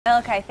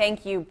Okay,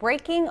 thank you.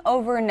 Breaking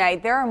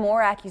overnight, there are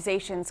more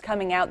accusations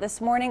coming out this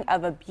morning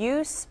of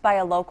abuse by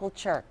a local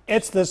church.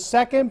 It's the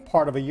second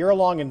part of a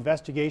year-long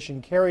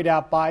investigation carried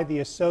out by the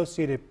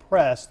Associated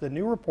Press. The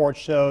new report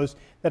shows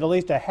that at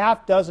least a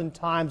half dozen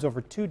times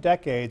over 2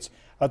 decades,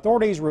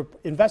 authorities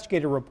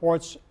investigated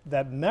reports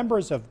that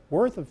members of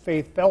Word of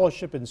Faith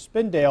Fellowship in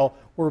Spindale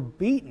were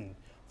beaten.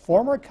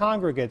 Former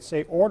congregates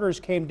say orders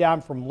came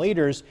down from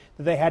leaders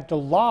that they had to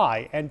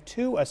lie, and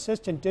 2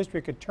 assistant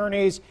district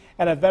attorneys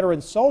and a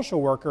veteran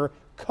social worker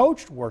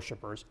coached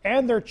worshipers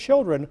and their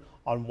children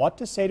on what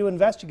to say to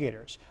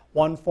investigators.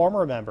 One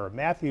former member,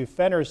 Matthew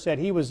Fenner, said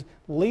he was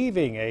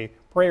leaving a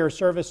prayer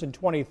service in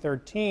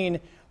 2013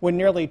 when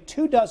nearly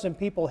 24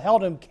 people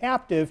held him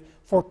captive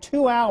for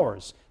 2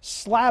 hours,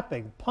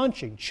 slapping,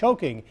 punching,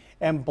 choking,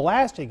 and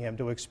blasting him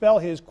to expel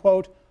his,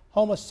 quote,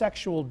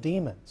 homosexual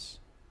demons.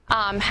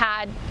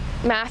 Had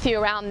Matthew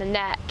around the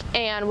neck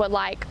and would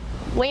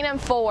lean him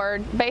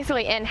forward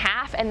basically in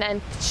half and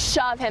then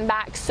shove him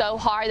back so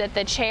hard that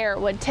the chair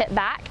would tip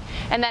back,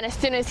 and then as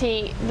soon as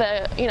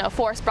the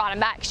force brought him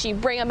back, she'd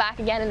bring him back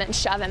again and then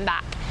shove him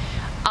back.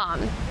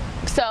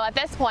 So at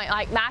this point,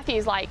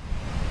 Matthew's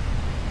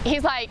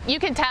you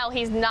can tell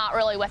he's not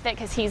really with it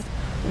because he's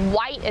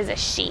white as a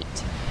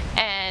sheet,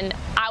 and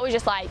I was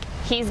just like,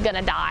 he's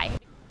gonna die.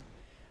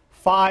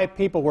 5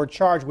 people were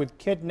charged with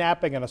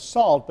kidnapping and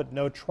assault, but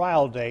no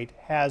trial date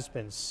has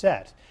been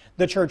set.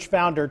 The church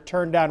founder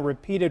turned down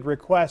repeated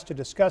requests to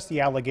discuss the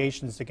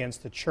allegations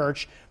against the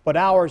church, but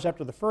hours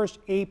after the first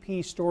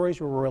AP stories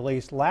were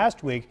released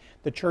last week,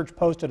 the church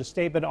posted a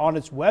statement on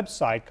its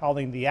website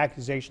calling the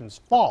accusations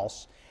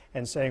false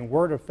and saying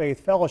Word of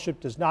Faith Fellowship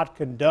does not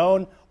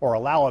condone or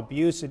allow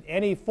abuse in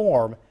any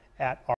form at our